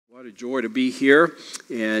What a joy to be here.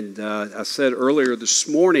 And I said earlier this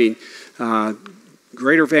morning,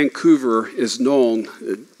 Greater Vancouver is known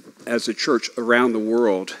as a church around the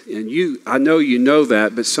world. And I know you know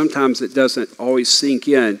that, but sometimes it doesn't always sink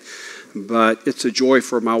in. But it's a joy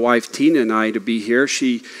for my wife Tina and I to be here.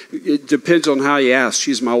 It depends on how you ask.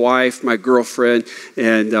 She's my wife, my girlfriend,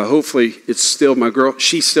 and hopefully she's still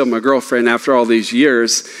my girlfriend after all these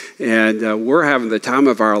years. And we're having the time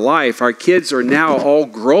of our life. Our kids are now all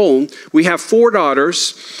grown. We have 4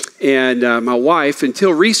 daughters, and my wife,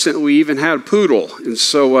 until recently, we even had a poodle. And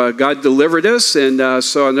so God delivered us, and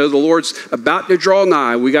so I know the Lord's about to draw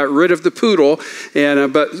nigh. We got rid of the poodle,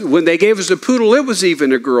 and but when they gave us a poodle, it was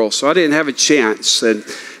even a girl, so I didn't have a chance.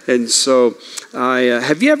 And so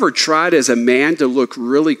have you ever tried as a man to look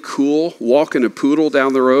really cool walking a poodle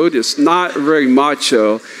down the road? It's not very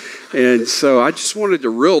macho, and so I just wanted a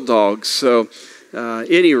real dog. So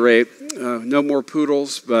any rate, no more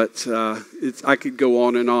poodles, but I could go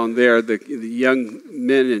on and on there. The young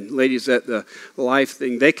men and ladies at the Life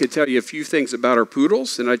thing, they could tell you a few things about our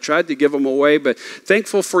poodles, and I tried to give them away, but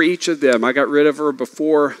thankful for each of them. I got rid of her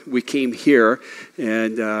before we came here,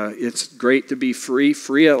 and it's great to be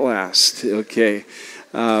free at last. Okay.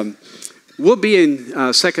 We'll be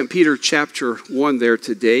in 2 Peter chapter 1 there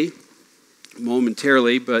today,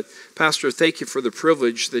 momentarily, but Pastor, thank you for the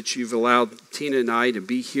privilege that you've allowed Tina and I to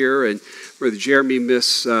be here, and Brother Jeremy,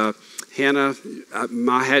 Miss Hannah,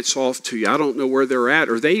 my hat's off to you. I don't know where they're at.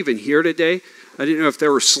 Are they even here today? I didn't know if they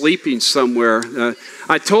were sleeping somewhere.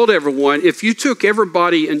 I told everyone, if you took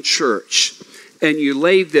everybody in church and you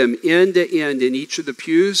laid them end to end in each of the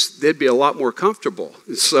pews, they'd be a lot more comfortable.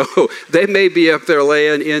 So they may be up there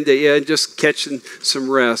laying end to end, just catching some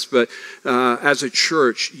rest. But as a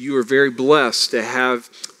church, you are very blessed to have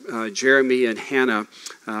Jeremy and Hannah,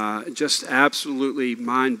 just absolutely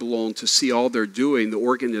mind blown to see all they're doing, the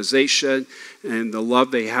organization and the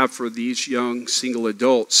love they have for these young single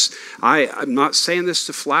adults. I'm not saying this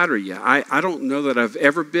to flatter you. I don't know that I've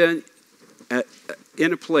ever been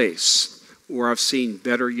in a place where I've seen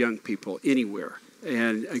better young people anywhere.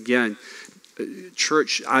 And again,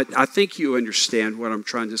 church, I think you understand what I'm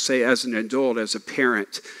trying to say. As an adult, as a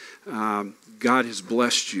parent, God has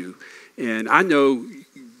blessed you. And I know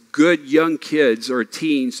good young kids or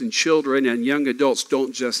teens and children and young adults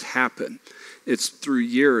don't just happen. It's through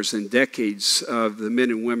years and decades of the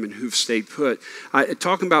men and women who've stayed put.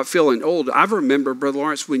 Talking about feeling old, I remember, Brother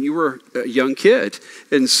Lawrence, when you were a young kid.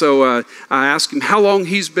 And so I asked him how long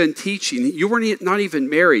he's been teaching. You were not even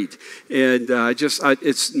married. And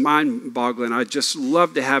it's mind-boggling. I just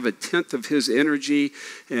love to have a tenth of his energy.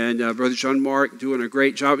 And Brother John Mark doing a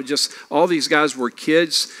great job. Just all these guys were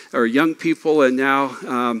kids or young people, and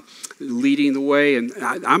now leading the way. And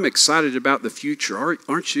I'm excited about the future,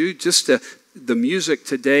 aren't you? Just the music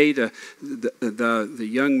today, the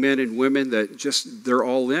young men and women that just, they're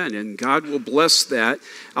all in, and God will bless that.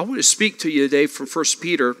 I want to speak to you today from 2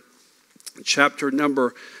 Peter chapter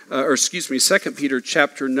number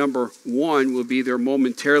 1 will be there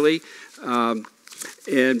momentarily.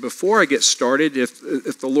 And before I get started,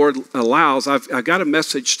 if the Lord allows, I've got a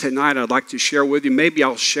message tonight I'd like to share with you. Maybe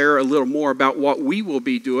I'll share a little more about what we will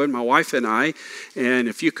be doing, my wife and I. And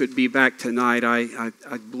if you could be back tonight, I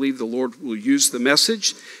believe the Lord will use the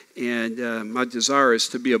message. And my desire is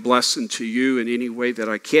to be a blessing to you in any way that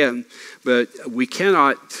I can. But we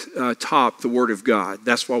cannot top the Word of God.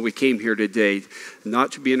 That's why we came here today,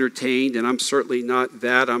 not to be entertained. And I'm certainly not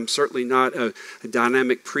that. I'm certainly not a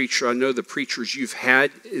dynamic preacher. I know the preachers you've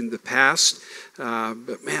had in the past.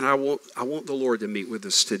 But man, I want the Lord to meet with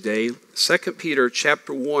us today. 2 Peter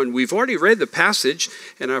chapter 1. We've already read the passage,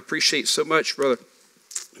 and I appreciate so much, Brother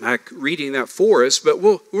Mac reading that for us, but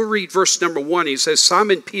we'll read verse number 1. He says,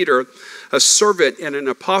 Simon Peter, a servant and an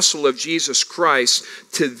apostle of Jesus Christ,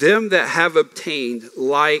 to them that have obtained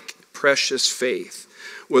like precious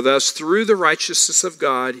faith with us through the righteousness of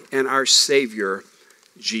God and our Savior,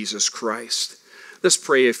 Jesus Christ. Let's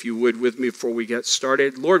pray, if you would, with me before we get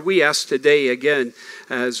started. Lord, we ask today again,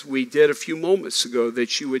 as we did a few moments ago,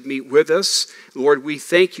 that you would meet with us. Lord, we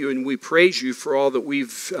thank you and we praise you for all that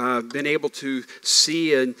we've been able to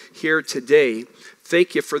see and hear today.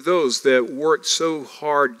 Thank you for those that worked so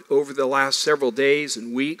hard over the last several days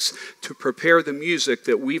and weeks to prepare the music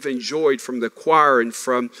that we've enjoyed from the choir and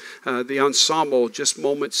from the ensemble just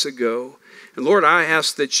moments ago. And Lord, I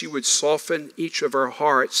ask that you would soften each of our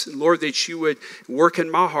hearts. And Lord, that you would work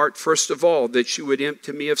in my heart, first of all, that you would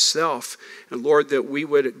empty me of self. And Lord, that we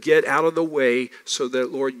would get out of the way so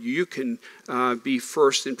that, Lord, you can be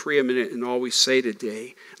first and preeminent in all we say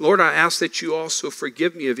today. Lord, I ask that you also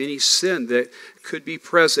forgive me of any sin that could be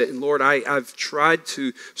present. And Lord, I've tried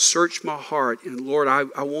to search my heart. And Lord,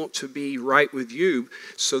 I want to be right with you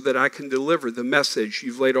so that I can deliver the message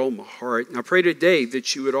you've laid on my heart. And I pray today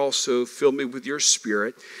that you would also fill me with your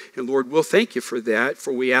Spirit. And Lord, we'll thank you for that,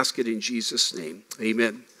 for we ask it in Jesus' name.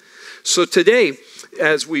 Amen. So today,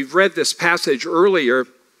 as we've read this passage earlier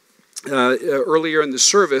in the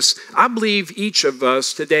service, I believe each of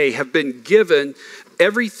us today have been given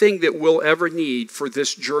everything that we'll ever need for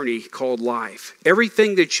this journey called life.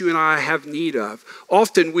 Everything that you and I have need of.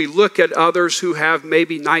 Often we look at others who have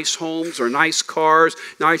maybe nice homes or nice cars,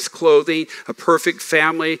 nice clothing, a perfect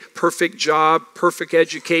family, perfect job, perfect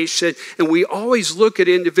education. And we always look at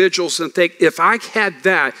individuals and think, if I had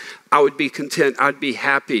that, I would be content. I'd be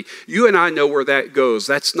happy. You and I know where that goes.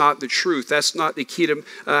 That's not the truth. That's not the key to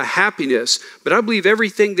happiness. But I believe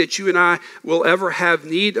everything that you and I will ever have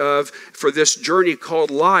need of for this journey called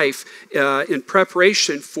life in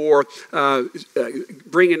preparation for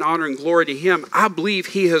bringing honor and glory to Him, I believe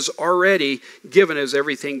He has already given us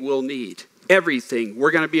everything we'll need. Everything.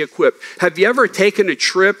 We're going to be equipped. Have you ever taken a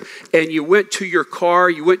trip and you went to your car,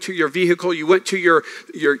 you went to your vehicle, you went to your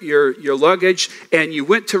luggage, and you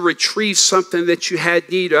went to retrieve something that you had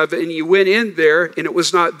need of, and you went in there and it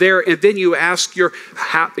was not there, and then you ask your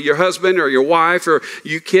husband or your wife or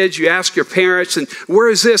you kids, you ask your parents, and where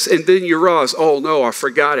is this? And then you realize, oh no, I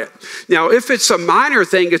forgot it. Now, if it's a minor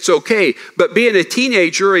thing, it's okay, but being a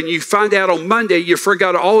teenager and you find out on Monday you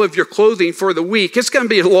forgot all of your clothing for the week, it's going to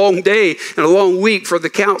be a long day and a long week for the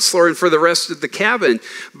counselor and for the rest of the cabin.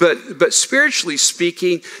 But spiritually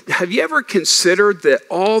speaking, have you ever considered that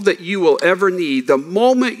all that you will ever need, the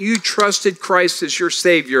moment you trusted Christ as your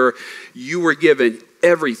Savior, you were given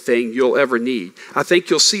everything you'll ever need? I think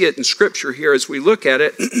you'll see it in Scripture here as we look at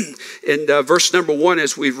it. In verse number 1,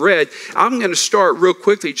 as we've read, I'm going to start real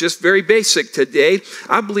quickly, just very basic today.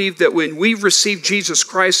 I believe that when we receive Jesus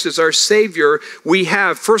Christ as our Savior, we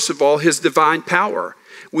have, first of all, His divine power.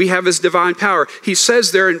 We have His divine power. He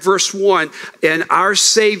says there in verse 1, and our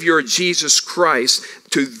Savior Jesus Christ,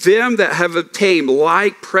 to them that have obtained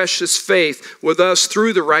like precious faith with us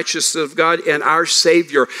through the righteousness of God and our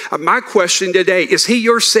Savior. My question today, is He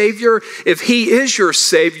your Savior? If He is your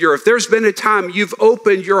Savior, if there's been a time you've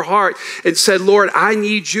opened your heart and said, Lord, I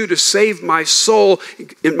need you to save my soul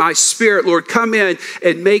and my spirit. Lord, come in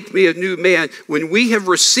and make me a new man. When we have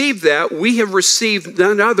received that, we have received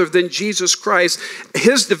none other than Jesus Christ,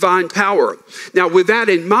 His divine power. Now, with that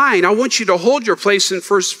in mind, I want you to hold your place in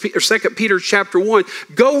 2 Peter chapter 1.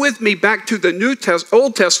 Go with me back to the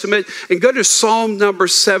Old Testament and go to Psalm number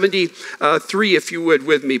 73, if you would,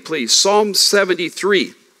 with me, please. Psalm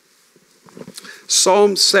 73.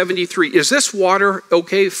 Psalm 73. Is this water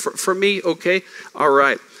okay for me? Okay? All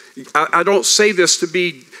right. I don't say this to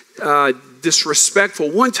be disrespectful.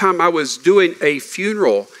 One time I was doing a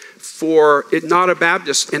funeral for not a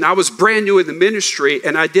Baptist, and I was brand new in the ministry,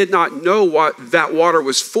 and I did not know what that water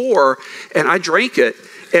was for, and I drank it.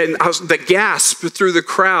 And the gasp through the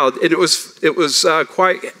crowd, and it was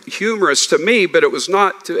quite humorous to me, but it was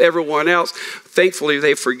not to everyone else. Thankfully,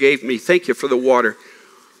 they forgave me. Thank you for the water.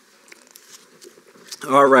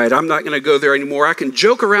 All right, I'm not going to go there anymore. I can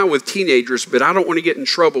joke around with teenagers, but I don't want to get in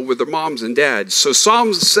trouble with their moms and dads. So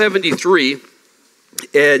Psalm 73,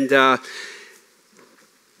 and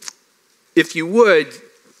if you would,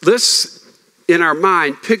 let's, in our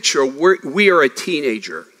mind, picture we are a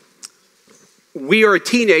teenager. We are a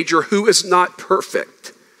teenager who is not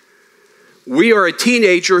perfect. We are a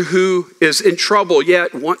teenager who is in trouble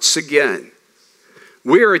yet once again.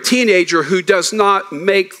 We are a teenager who does not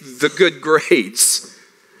make the good grades.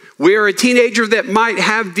 We are a teenager that might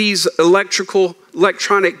have these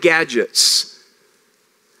electronic gadgets.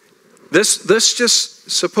 Let's just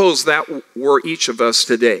suppose that were each of us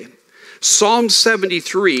today. Psalm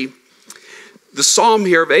 73, the psalm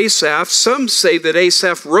here of Asaph, some say that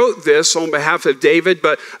Asaph wrote this on behalf of David,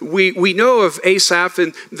 but we know of Asaph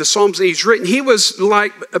and the psalms that he's written. He was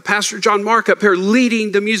like Pastor John Mark up here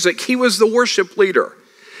leading the music. He was the worship leader.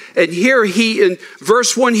 And here in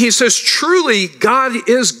verse 1, he says, truly God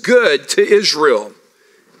is good to Israel.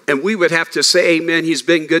 And we would have to say, amen, He's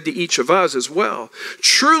been good to each of us as well.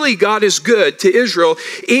 Truly God is good to Israel,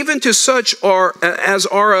 even to such as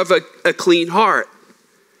are of a clean heart.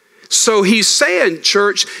 So he's saying,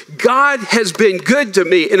 church, God has been good to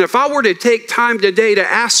me. And if I were to take time today to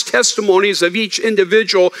ask testimonies of each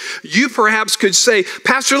individual, you perhaps could say,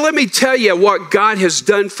 Pastor, let me tell you what God has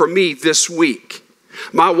done for me this week.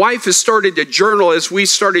 My wife has started to journal as we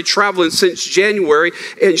started traveling since January,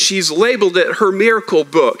 and she's labeled it her miracle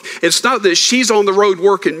book. It's not that she's on the road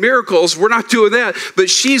working miracles. We're not doing that. But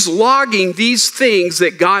she's logging these things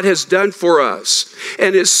that God has done for us.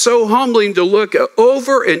 And it's so humbling to look at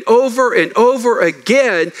over and over and over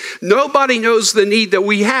again. Nobody knows the need that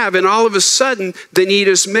we have, and all of a sudden, the need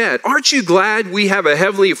is met. Aren't you glad we have a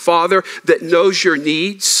Heavenly Father that knows your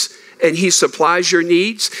needs? And he supplies your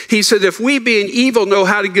needs. He said, if we being evil know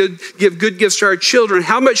how to give good gifts to our children,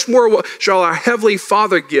 how much more shall our Heavenly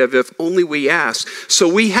Father give if only we ask?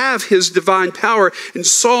 So we have his divine power. In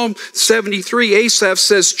Psalm 73, Asaph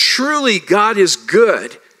says, truly God is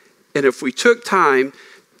good. And if we took time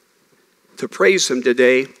to praise him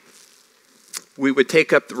today, we would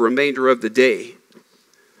take up the remainder of the day.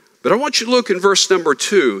 But I want you to look in verse number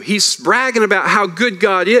 2. He's bragging about how good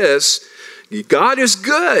God is. God is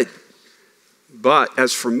good. But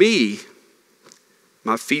as for me,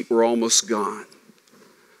 my feet were almost gone.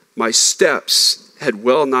 My steps had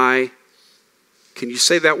well nigh, can you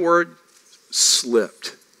say that word?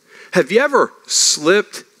 Slipped. Have you ever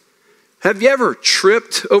slipped? Have you ever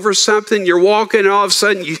tripped over something? You're walking and all of a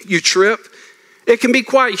sudden you trip. It can be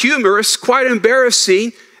quite humorous, quite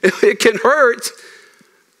embarrassing. It can hurt.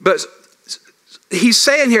 But he's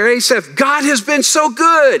saying here, Asaph, God has been so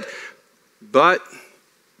good. But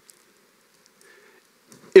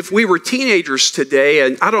if we were teenagers today,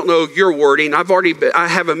 and I don't know your wording, I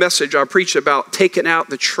have a message I preach about taking out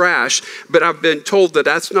the trash, but I've been told that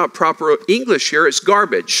that's not proper English here. It's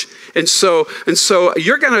garbage. And so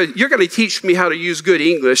you're gonna teach me how to use good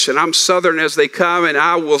English, and I'm Southern as they come, and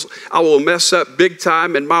I will mess up big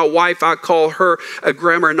time. And my wife, I call her a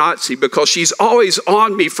grammar Nazi because she's always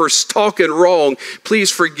on me for talking wrong.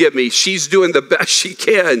 Please forgive me. She's doing the best she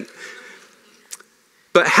can.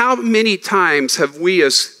 But how many times have we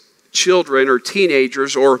as children or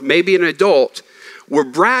teenagers or maybe an adult, we're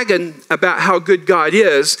bragging about how good God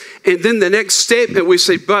is, and then the next statement we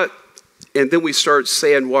say, but, and then we start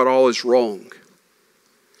saying what all is wrong.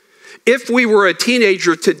 If we were a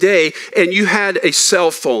teenager today and you had a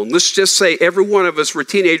cell phone, let's just say every one of us were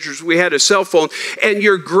teenagers, we had a cell phone, and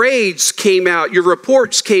your grades came out, your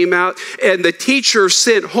reports came out, and the teacher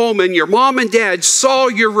sent home and your mom and dad saw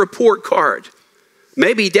your report card.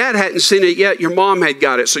 Maybe dad hadn't seen it yet, your mom had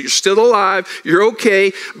got it, so you're still alive, you're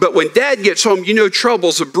okay, but when dad gets home, you know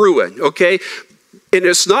trouble's a brewing, okay? And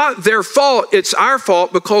it's not their fault, it's our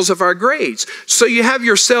fault because of our grades. So you have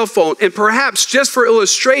your cell phone, and perhaps just for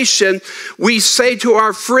illustration, we say to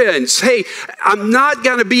our friends, hey, I'm not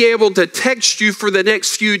gonna be able to text you for the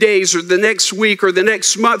next few days or the next week or the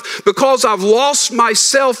next month because I've lost my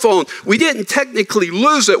cell phone. We didn't technically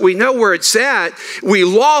lose it, we know where it's at. We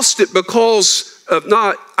lost it because of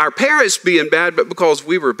not our parents being bad, but because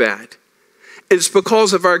we were bad. It's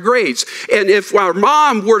because of our grades. And if our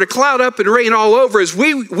mom were to cloud up and rain all over us,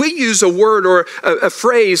 we use a word or a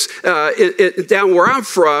phrase down where I'm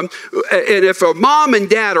from. And if a mom and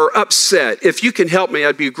dad are upset, if you can help me,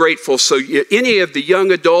 I'd be grateful. So any of the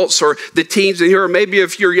young adults or the teens in here, or maybe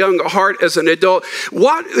if you're young at heart as an adult,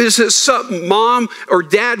 what is it something mom or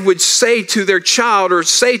dad would say to their child or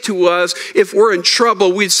say to us if we're in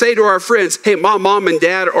trouble? We'd say to our friends, hey, mom and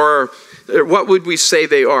dad are... What would we say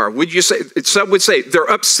they are? Would you say, some would say they're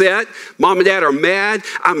upset, mom and dad are mad,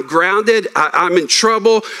 I'm grounded, I'm in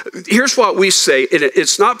trouble. Here's what we say, and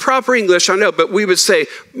it's not proper English, I know, but we would say,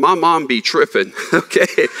 my mom be tripping,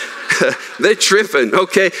 okay? They're tripping,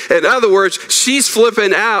 okay? In other words, she's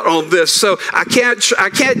flipping out on this, so I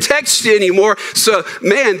can't text you anymore. So,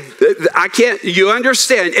 man, I can't, you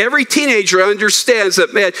understand, every teenager understands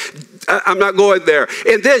that, man, I'm not going there.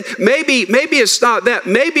 And then maybe it's not that.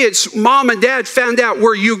 Maybe it's mom and dad found out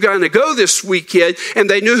where you're going to go this weekend, and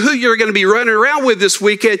they knew who you're going to be running around with this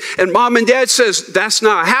weekend, and mom and dad says, that's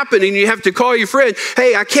not happening. You have to call your friend.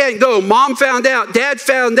 Hey, I can't go. Mom found out, dad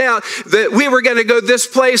found out that we were going to go this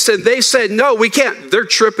place, and they said, no, we can't. They're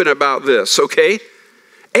tripping about this, okay?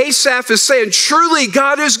 Asaph is saying, truly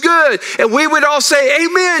God is good. And we would all say,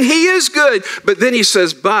 amen, he is good. But then he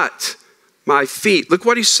says, but my feet. Look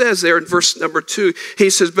what he says there in verse number 2. He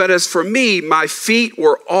says, but as for me, my feet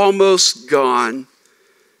were almost gone.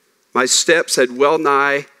 My steps had well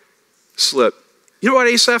nigh slipped. You know what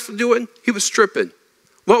Asaph was doing? He was tripping.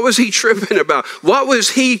 What was he tripping about? What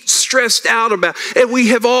was he stressed out about? And we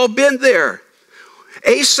have all been there.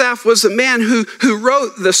 Asaph was the man who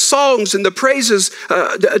wrote the songs and the praises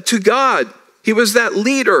to God. He was that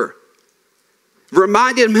leader.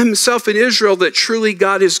 reminding himself in Israel that truly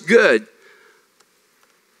God is good.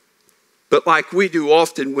 But like we do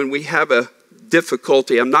often when we have a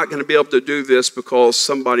difficulty, I'm not going to be able to do this because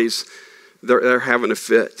they're having a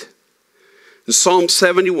fit. In Psalm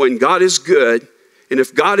 71, God is good. And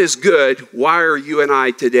if God is good, why are you and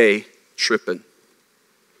I today tripping?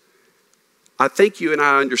 I think you and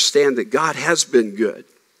I understand that God has been good.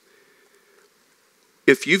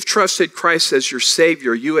 If you've trusted Christ as your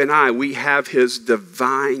Savior, you and I, we have his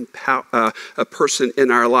divine a person in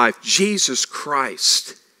our life, Jesus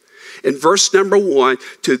Christ. In verse number 1,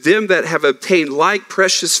 to them that have obtained like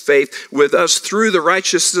precious faith with us through the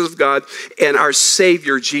righteousness of God and our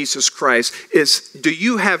Savior Jesus Christ. Do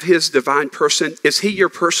you have his divine person? Is he your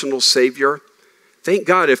personal Savior? Thank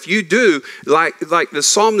God. If you do, like the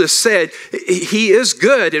psalmist said, he is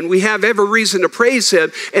good and we have every reason to praise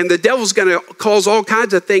him. And the devil's going to cause all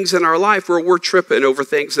kinds of things in our life where we're tripping over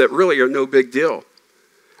things that really are no big deal.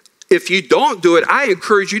 If you don't do it, I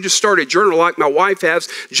encourage you to start a journal like my wife has,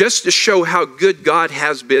 just to show how good God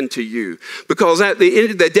has been to you. Because at the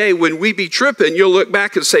end of the day, when we be tripping, you'll look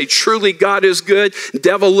back and say, truly God is good.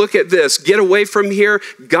 Devil, look at this. Get away from here.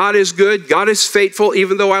 God is good. God is faithful,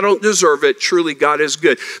 even though I don't deserve it. Truly God is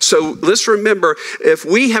good. So let's remember, if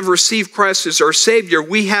we have received Christ as our Savior,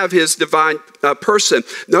 we have his divine person.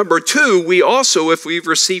 Number 2, we also, if we've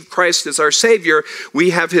received Christ as our Savior,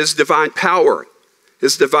 we have his divine power.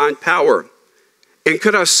 His divine power. And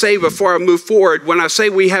could I say before I move forward, when I say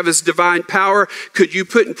we have his divine power, could you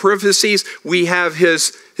put in parentheses, we have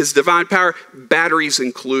his divine power, batteries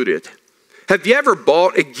included. Have you ever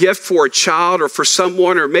bought a gift for a child or for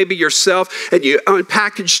someone or maybe yourself and you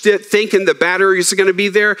unpackaged it thinking the batteries are going to be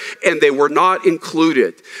there and they were not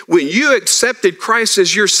included? When you accepted Christ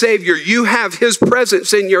as your Savior, you have his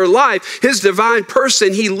presence in your life, his divine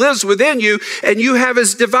person. He lives within you and you have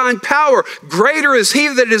his divine power. Greater is he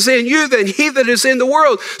that is in you than he that is in the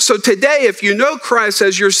world. So today, if you know Christ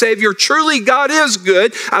as your Savior, truly God is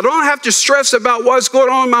good. I don't have to stress about what's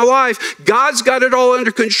going on in my life. God's got it all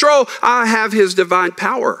under control. I have his divine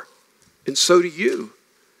power, and so do you.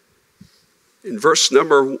 In verse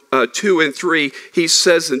number 2 and 3, he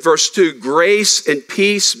says in verse 2, grace and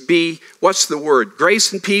peace be, what's the word?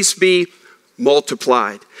 Grace and peace be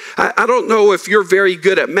multiplied. I don't know if you're very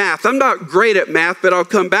good at math. I'm not great at math, but I'll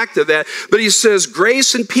come back to that. But he says,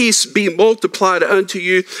 grace and peace be multiplied unto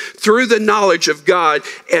you through the knowledge of God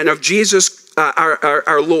and of Jesus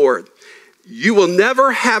our Lord. You will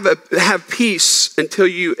never have peace until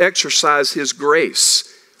you exercise his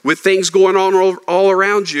grace. With things going on all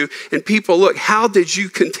around you and people look, how did you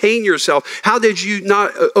contain yourself? How did you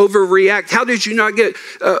not overreact? How did you not get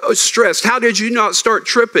stressed? How did you not start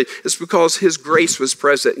tripping? It's because his grace was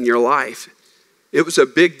present in your life. It was a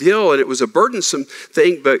big deal and it was a burdensome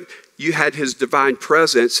thing, but you had his divine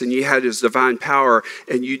presence and you had his divine power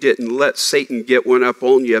and you didn't let Satan get one up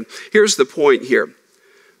on you. Here's the point here.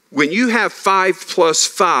 When you have 5 plus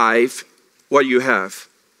 5, what do you have?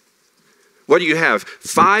 What do you have?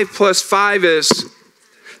 5 plus 5 is,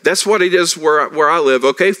 that's what it is where I live,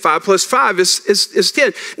 okay? 5 plus 5 is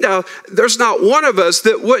 10. Now, there's not one of us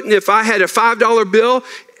that wouldn't, if I had a $5 bill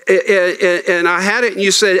and I had it and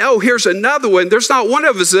you said, oh, here's another one, there's not one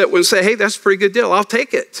of us that would say, hey, that's a pretty good deal, I'll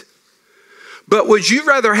take it. But would you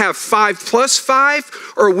rather have 5 plus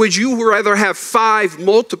 5 or would you rather have 5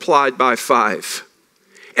 multiplied by 5?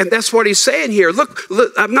 And that's what he's saying here. Look,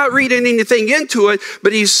 I'm not reading anything into it,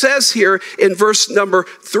 but he says here in verse number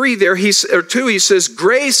 3 there, or 2, he says,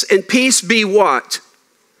 grace and peace be what?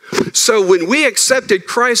 So when we accepted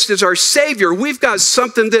Christ as our Savior, we've got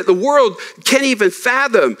something that the world can't even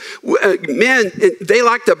fathom. Men, they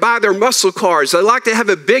like to buy their muscle cars. They like to have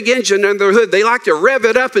a big engine under their hood. They like to rev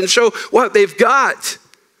it up and show what they've got.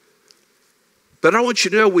 But I want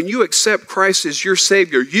you to know, when you accept Christ as your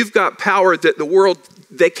Savior, you've got power that the world,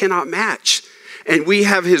 they cannot match. And we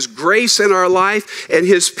have his grace in our life and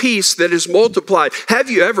his peace that is multiplied. Have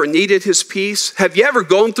you ever needed his peace? Have you ever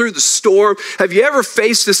gone through the storm? Have you ever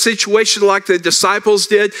faced a situation like the disciples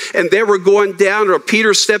did and they were going down, or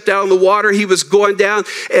Peter stepped out in the water, he was going down,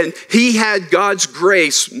 and he had God's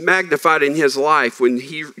grace magnified in his life when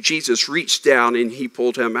Jesus reached down and he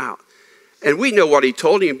pulled him out. And we know what he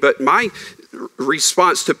told him, but my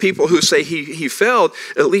response to people who say he failed,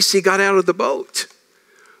 at least he got out of the boat.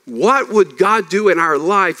 What would God do in our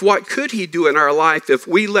life? What could he do in our life if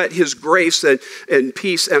we let his grace and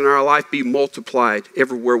peace in our life be multiplied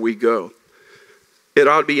everywhere we go? It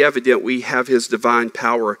ought to be evident we have his divine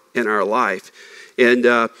power in our life. And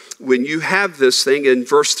when you have this thing, in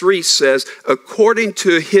verse 3 says, according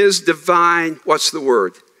to his divine, what's the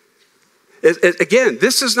word? Again,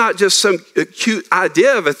 this is not just some cute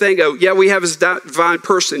idea of a thing. Oh, yeah, we have his divine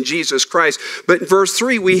person, Jesus Christ. But in verse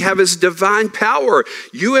 3, we have his divine power.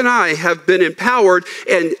 You and I have been empowered.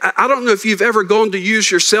 And I don't know if you've ever gone to use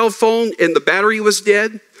your cell phone and the battery was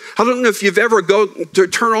dead. I don't know if you've ever gone to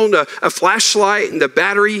turn on a flashlight and the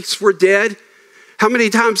batteries were dead. How many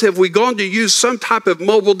times have we gone to use some type of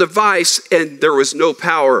mobile device and there was no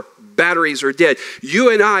power? Batteries are dead.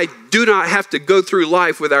 You and I do not have to go through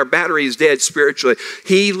life with our batteries dead spiritually.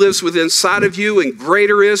 He lives within inside of you, and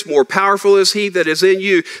greater is, more powerful is he that is in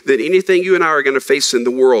you than anything you and I are going to face in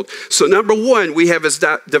the world. So number one, we have his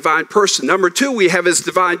divine person. Number two, we have his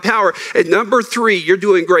divine power. And number three, you're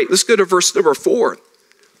doing great. Let's go to verse number 4.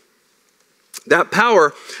 That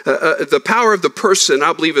power, the power of the person,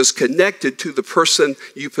 I believe, is connected to the person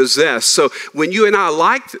you possess. So when you and I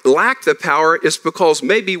lack the power, it's because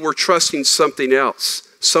maybe we're trusting something else,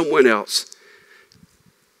 someone else.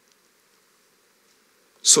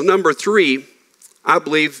 So number 3, I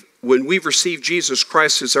believe when we've received Jesus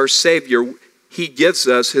Christ as our Savior, he gives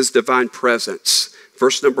us his divine presence.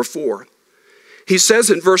 Verse number 4. He says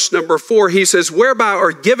in verse number 4, he says, whereby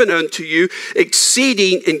are given unto you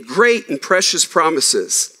exceeding and great and precious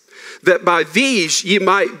promises, that by these ye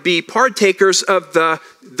might be partakers of the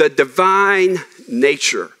divine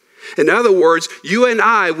nature. In other words, you and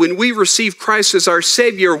I, when we receive Christ as our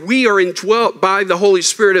Savior, we are indwelt by the Holy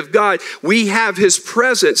Spirit of God. We have his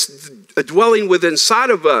presence dwelling within inside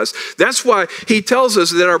of us. That's why he tells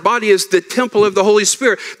us that our body is the temple of the Holy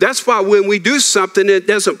Spirit. That's why when we do something that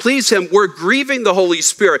doesn't please him, we're grieving the Holy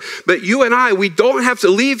Spirit. But you and I, we don't have to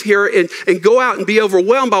leave here and go out and be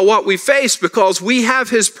overwhelmed by what we face, because we have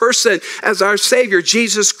his person as our Savior,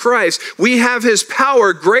 Jesus Christ. We have his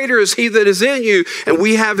power. Greater is he that is in you. And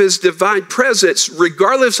we have his divine presence.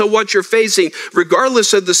 Regardless of what you're facing,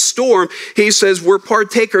 regardless of the storm, he says we're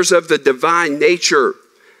partakers of the divine nature,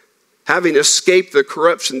 having escaped the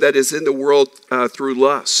corruption that is in the world through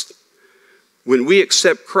lust. When we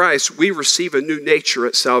accept Christ, we receive a new nature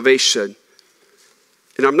at salvation.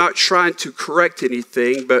 And I'm not trying to correct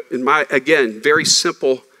anything, but in my, again, very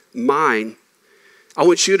simple mind, I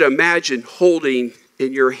want you to imagine holding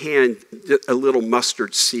in your hand a little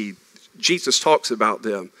mustard seed. Jesus talks about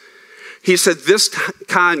them. He said, this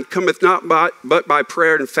kind cometh not but by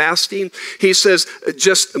prayer and fasting. He says,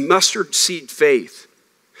 just mustard seed faith.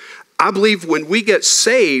 I believe when we get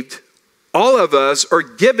saved, all of us are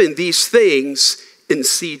given these things in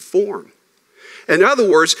seed form. In other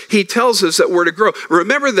words, he tells us that we're to grow.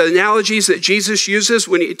 Remember the analogies that Jesus uses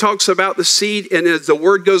when he talks about the seed, and as the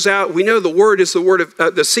word goes out, we know the word is the word of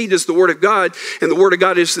the seed is the word of God, and the word of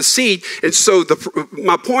God is the seed. And so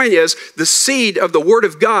my point is, the seed of the word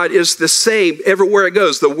of God is the same everywhere it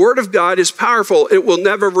goes. The word of God is powerful; it will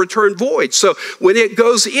never return void. So when it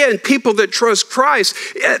goes in, people that trust Christ,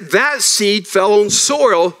 that seed fell on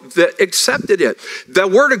soil that accepted it. The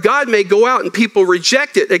word of God may go out and people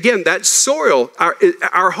reject it. Again, that's soil.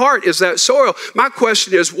 Our heart is that soil. My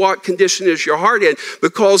question is, what condition is your heart in?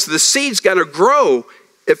 Because the seed's going to grow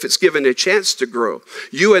if it's given a chance to grow.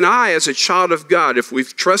 You and I, as a child of God, if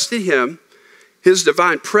we've trusted him, his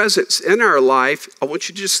divine presence in our life, I want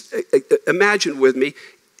you to just imagine with me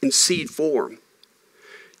in seed form.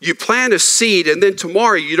 You plant a seed, and then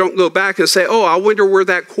tomorrow you don't go back and say, oh, I wonder where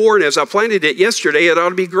that corn is. I planted it yesterday. It ought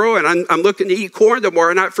to be growing. I'm looking to eat corn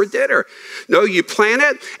tomorrow night for dinner. No, you plant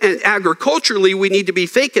it, and agriculturally we need to be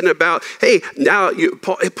thinking about, hey, now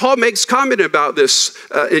Paul makes comment about this,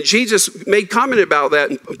 and Jesus made comment about that.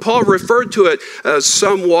 And Paul referred to it,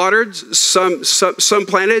 some watered, some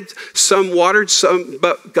planted, some watered,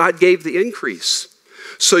 but God gave the increase.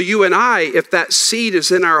 So you and I, if that seed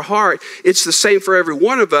is in our heart, it's the same for every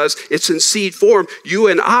one of us. It's in seed form. You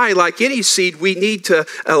and I, like any seed, we need to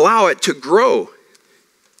allow it to grow.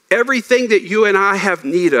 Everything that you and I have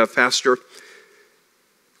need of, Pastor,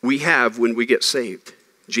 we have when we get saved.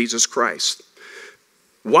 Jesus Christ.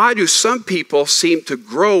 Why do some people seem to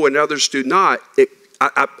grow and others do not?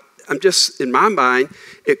 I'm just, in my mind,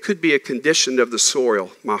 it could be a condition of the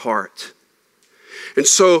soil, my heart. And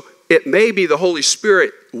so it may be the Holy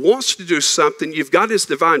Spirit wants to do something. You've got his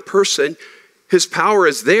divine person. His power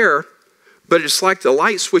is there, but it's like the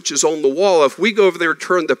light switch is on the wall. If we go over there and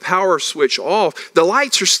turn the power switch off, the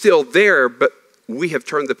lights are still there, but we have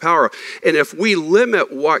turned the power off. And if we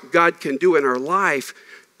limit what God can do in our life,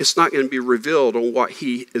 it's not going to be revealed on what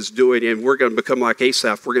he is doing, and we're going to become like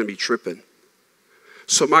Asaph. We're going to be tripping.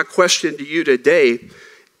 So my question to you today,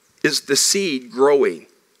 is the seed growing?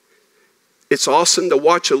 It's awesome to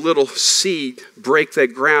watch a little seed break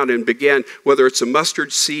that ground and begin, whether it's a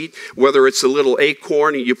mustard seed, whether it's a little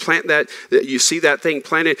acorn, and you plant that, you see that thing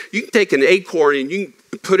planted. You can take an acorn and you can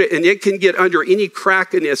put it, and it can get under any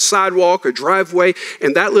crack in a sidewalk or driveway,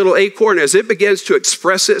 and that little acorn, as it begins to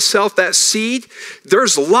express itself, that seed,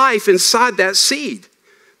 there's life inside that seed.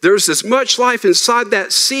 There's as much life inside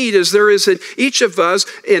that seed as there is in each of us,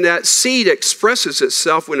 and that seed expresses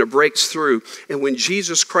itself when it breaks through. And when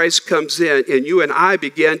Jesus Christ comes in and you and I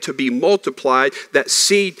begin to be multiplied, that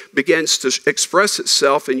seed begins to express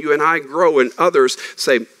itself, and you and I grow, and others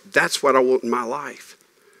say, that's what I want in my life.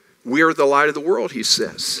 We are the light of the world, he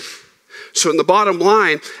says. So in the bottom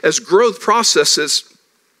line, as growth processes,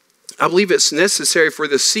 I believe it's necessary for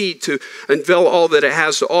the seed to unveil all that it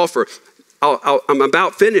has to offer. I'm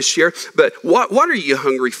about finished here, but what are you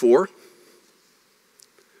hungry for?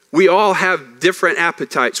 We all have different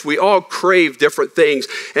appetites. We all crave different things.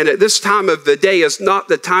 And at this time of the day is not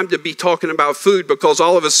the time to be talking about food, because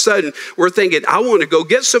all of a sudden we're thinking, I want to go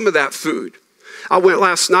get some of that food. I went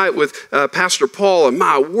last night with Pastor Paul, and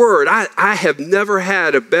my word, I have never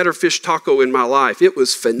had a better fish taco in my life. It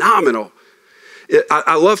was phenomenal.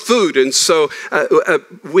 I love food, and so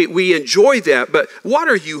we enjoy that. But what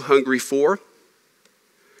are you hungry for?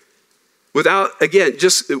 Again,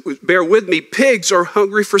 just bear with me, pigs are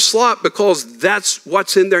hungry for slop because that's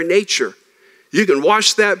what's in their nature. You can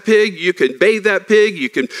wash that pig, you can bathe that pig, you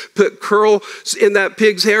can put curls in that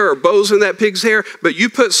pig's hair or bows in that pig's hair, but you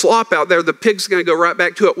put slop out there, the pig's going to go right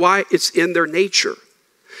back to it. Why? It's in their nature.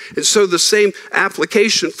 And so the same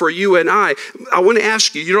application for you and I want to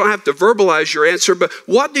ask you, you don't have to verbalize your answer, but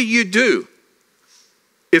what do you do?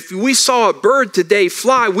 If we saw a bird today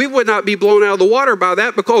fly, we would not be blown out of the water by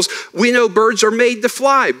that, because we know birds are made to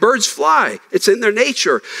fly. Birds fly. It's in their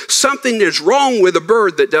nature. Something is wrong with a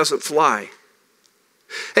bird that doesn't fly.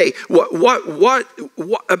 Hey,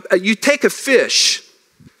 you take a fish,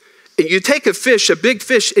 and you take a fish, a big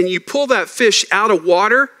fish, and you pull that fish out of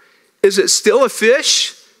water. Is it still a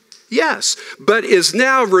fish? Yes, but is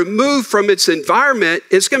now removed from its environment.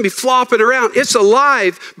 It's going to be flopping around. It's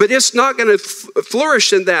alive, but it's not going to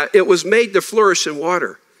flourish in that. It was made to flourish in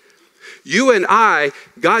water. You and I,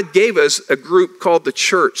 God gave us a group called the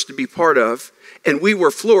church to be part of, and we will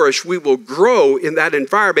flourish. We will grow in that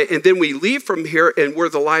environment, and then we leave from here, and we're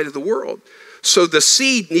the light of the world. So the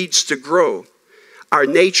seed needs to grow. Our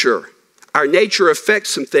nature affects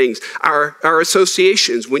some things. Our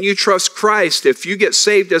associations. When you trust Christ, if you get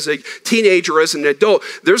saved as a teenager, as an adult,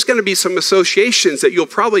 there's going to be some associations that you'll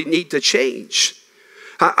probably need to change.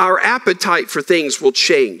 Our appetite for things will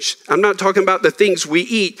change. I'm not talking about the things we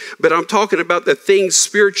eat, but I'm talking about the things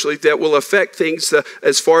spiritually that will affect things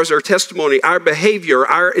as far as our testimony, our behavior,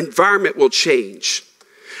 our environment will change.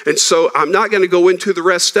 And so I'm not going to go into the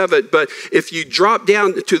rest of it, but if you drop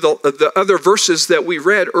down to the other verses that we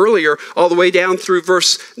read earlier, all the way down through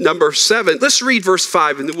verse number 7, let's read verse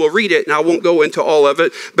 5, and then we'll read it, and I won't go into all of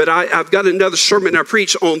it, but I've got another sermon I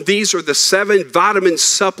preach on. These are the 7 vitamin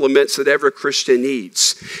supplements that every Christian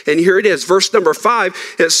needs. And here it is, verse number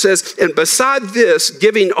 5, it says, and beside this,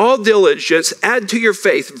 giving all diligence, add to your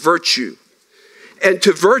faith virtue. And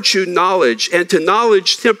to virtue, knowledge, and to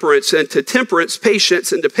knowledge, temperance, and to temperance,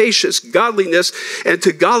 patience, and to patience, godliness, and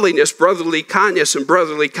to godliness, brotherly kindness, and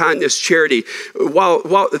brotherly kindness, charity. While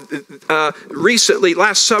recently,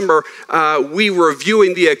 last summer, we were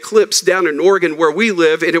viewing the eclipse down in Oregon where we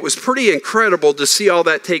live, and it was pretty incredible to see all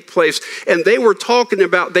that take place. And they were talking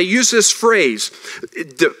about, they use this phrase,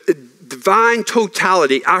 divine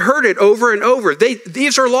totality. I heard it over and over.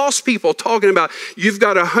 These are lost people talking about you've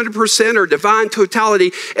got 100% or divine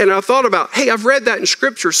totality. And I thought about, hey, I've read that in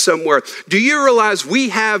scripture somewhere. Do you realize we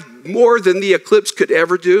have more than the eclipse could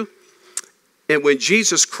ever do? And when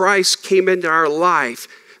Jesus Christ came into our life,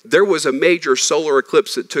 there was a major solar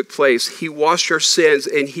eclipse that took place. He washed our sins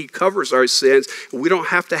and he covers our sins. We don't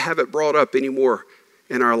have to have it brought up anymore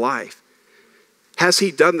in our life. Has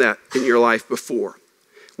he done that in your life before?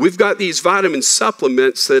 We've got these vitamin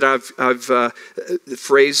supplements that I've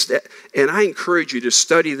phrased, and I encourage you to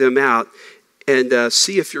study them out and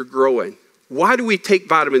see if you're growing. Why do we take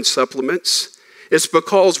vitamin supplements? It's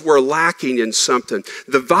because we're lacking in something.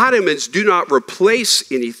 The vitamins do not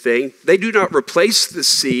replace anything. They do not replace the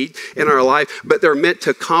seed in our life, but they're meant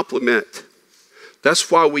to complement. That's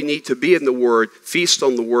why we need to be in the Word, feast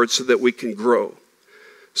on the Word so that we can grow.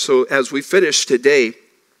 So as we finish today,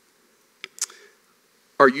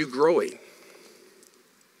 are you growing?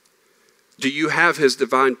 Do you have his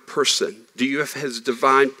divine person? Do you have his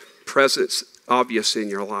divine presence obvious in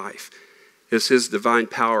your life? Is his divine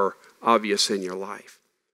power obvious in your life?